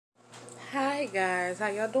Hey guys, how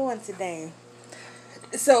y'all doing today?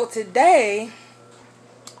 So today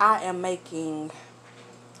I am making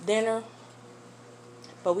dinner,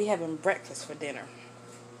 but we having breakfast for dinner.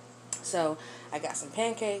 So I got some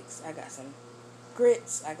pancakes, I got some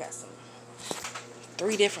grits, I got some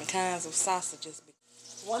 3 different kinds of sausages.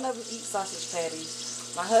 One of them eats sausage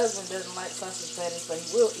patties. My husband doesn't like sausage patties, but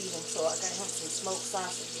he will eat them. So I got him some smoked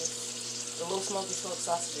sausages, the little smoky smoked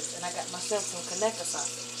sausages, and I got myself some Conecuh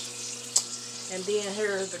sausage. And then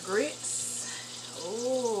here are the grits.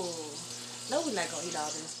 Oh, no, we're not gonna eat all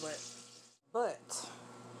this, but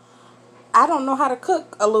I don't know how to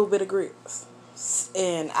cook a little bit of grits,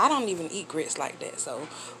 and I don't even eat grits like that. So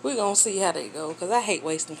we're gonna see how they go, cause I hate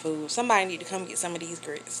wasting food. Somebody need to come get some of these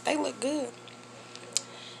grits. They look good.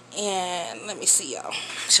 And let me see y'all.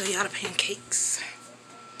 Show y'all the pancakes.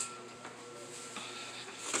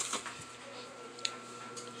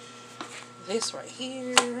 This right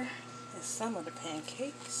here is some of the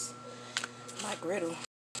pancakes. My griddle.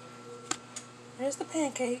 There's the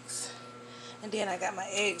pancakes. And then I got my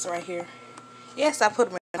eggs right here. Yes, I put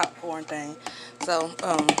them in the popcorn thing. So,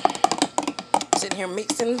 sitting here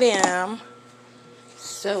mixing them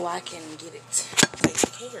so I can get it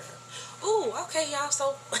taken care of. Ooh, okay, y'all.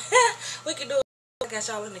 So, we can do it. I got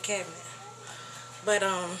y'all in the cabinet. But,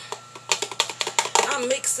 I'm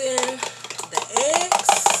mixing the eggs.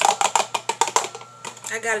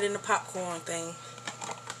 I got it in the popcorn thing.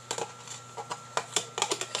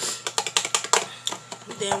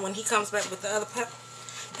 Then when he comes back with the other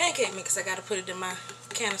pancake mix, I gotta put it in my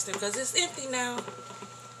canister because it's empty now.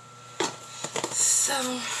 So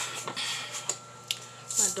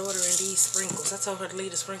my daughter and these sprinkles. I told her to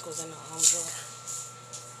leave the sprinkles in the drawer.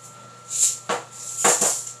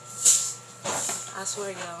 I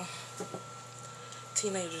swear, y'all,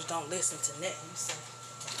 teenagers don't listen to nothing. So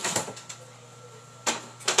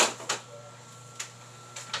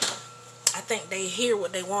I think they hear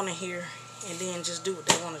what they want to hear and then just do what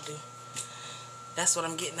they want to do. That's what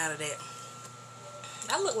I'm getting out of that.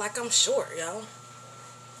 I look like I'm short, y'all.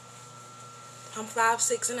 I'm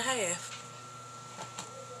 5'6½",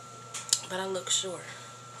 but I look short.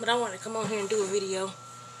 But I wanted to come on here and do a video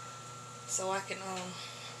so I can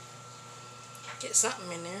get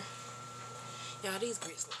something in there. Y'all, these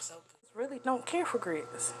grits look so good. I really don't care for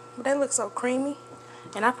grits, but they look so creamy.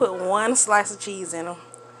 And I put 1 slice of cheese in them.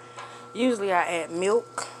 Usually I add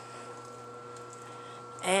milk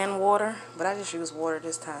and water, but I just use water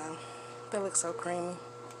this time. They look so creamy.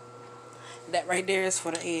 That right there is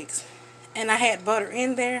for the eggs. And I had butter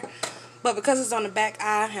in there, but because it's on the back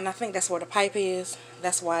eye, and I think that's where the pipe is,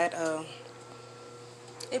 that's why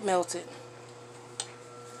it melted.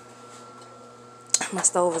 My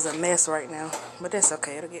stove is a mess right now, but that's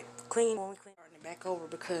okay. It'll get clean when we clean it back over,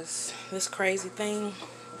 because this crazy thing,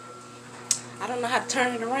 I don't know how to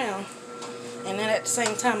turn it around. And then at the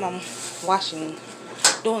same time, I'm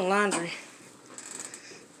doing laundry.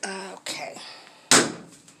 Okay.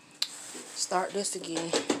 Start this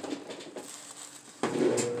again.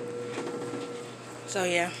 So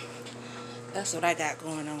yeah, that's what I got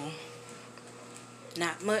going on.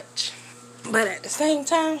 Not much, but at the same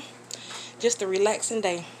time, just a relaxing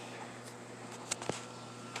day.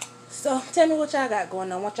 So tell me what y'all got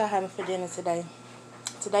going on. What y'all having for dinner today?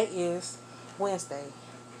 Today is Wednesday.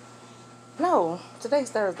 No, today's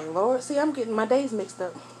Thursday. Lord, see, I'm getting my days mixed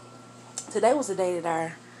up. Today was the day that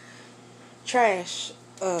our trash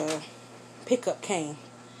pickup came.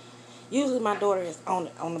 Usually my daughter is on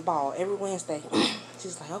the ball every Wednesday.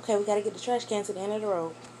 She's like, okay, we got to get the trash can to the end of the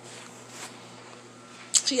road.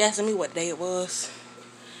 She asking me what day it was.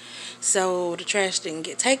 So the trash didn't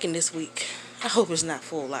get taken this week. I hope it's not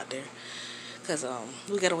full out there, because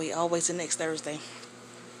we got to wait all the way to next Thursday.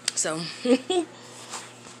 So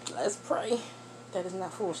let's pray that it's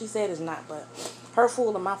not full. She said it's not, but her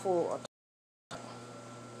full and my full are.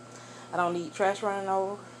 I don't need trash running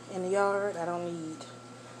over in the yard. I don't need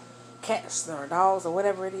cats or dogs or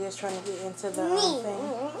whatever it is trying to get into the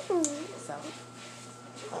thing. So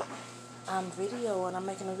I'm videoing. I'm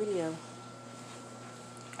making a video.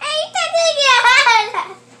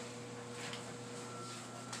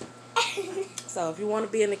 So if you want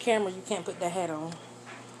to be in the camera, you can't put that hat on.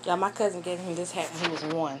 Yeah, my cousin gave him this hat when he was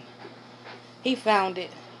 1. He found it.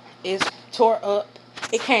 It's tore up.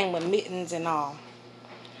 It came with mittens and all.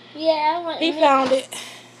 Yeah, I want He found it.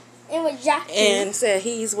 It was Jackie. And said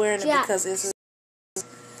he's wearing it because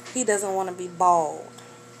he doesn't want to be bald.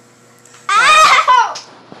 Ow!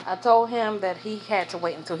 I told him that he had to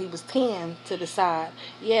wait until he was 10 to decide,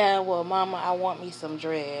 yeah, well, Mama, I want me some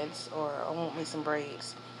dreads, or I want me some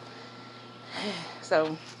braids.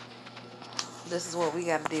 So this is what we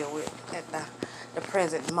got to deal with at the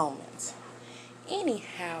present moment.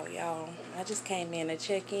 Anyhow, y'all, I just came in to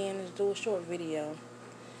check in and do a short video.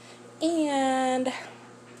 And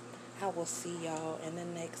I will see y'all in the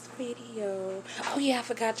next video. Oh, yeah, I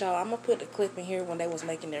forgot, y'all. I'm going to put the clip in here when they was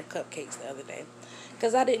making their cupcakes the other day.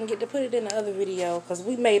 Because I didn't get to put it in the other video. Because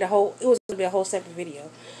we made it was going to be a whole separate video.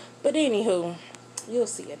 But anywho, you'll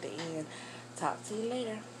see at the end. Talk to you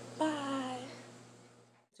later. Bye.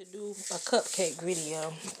 To do a cupcake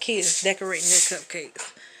video. Kids decorating their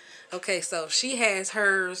cupcakes. Okay, so she has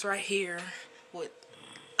hers right here with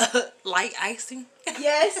light icing.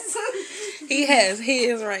 Yes. He has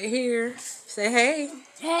his right here. Say hey.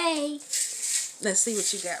 Hey. Let's see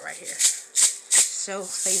what you got right here. Show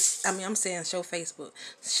Facebook.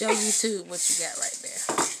 Show YouTube what you got right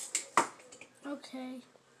there. Okay.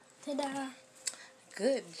 Ta-da.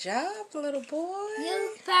 Good job, little boy.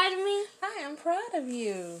 You proud of me? I am proud of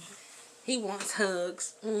you. He wants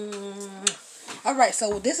hugs. All right,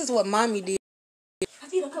 so this is what mommy did.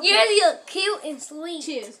 You look cute and sweet.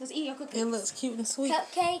 Cheers. Let's eat your cookies. It looks cute and sweet.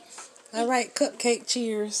 Cupcakes? All right, cupcake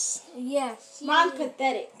cheers. Yes. Mom's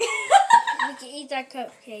pathetic. We can eat our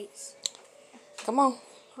cupcakes. Come on.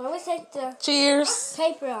 Well, we take the Cheers.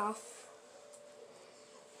 paper off.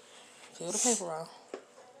 Peel the paper off.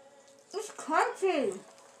 It's crunchy.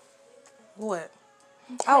 What?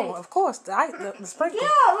 Oh, of course, the sprinkles.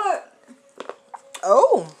 Yeah, look.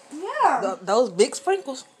 Oh, Yeah. those big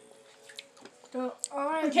sprinkles. The The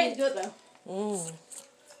orange. cake's good though.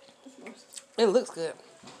 It looks good.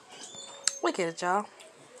 Look at it, y'all.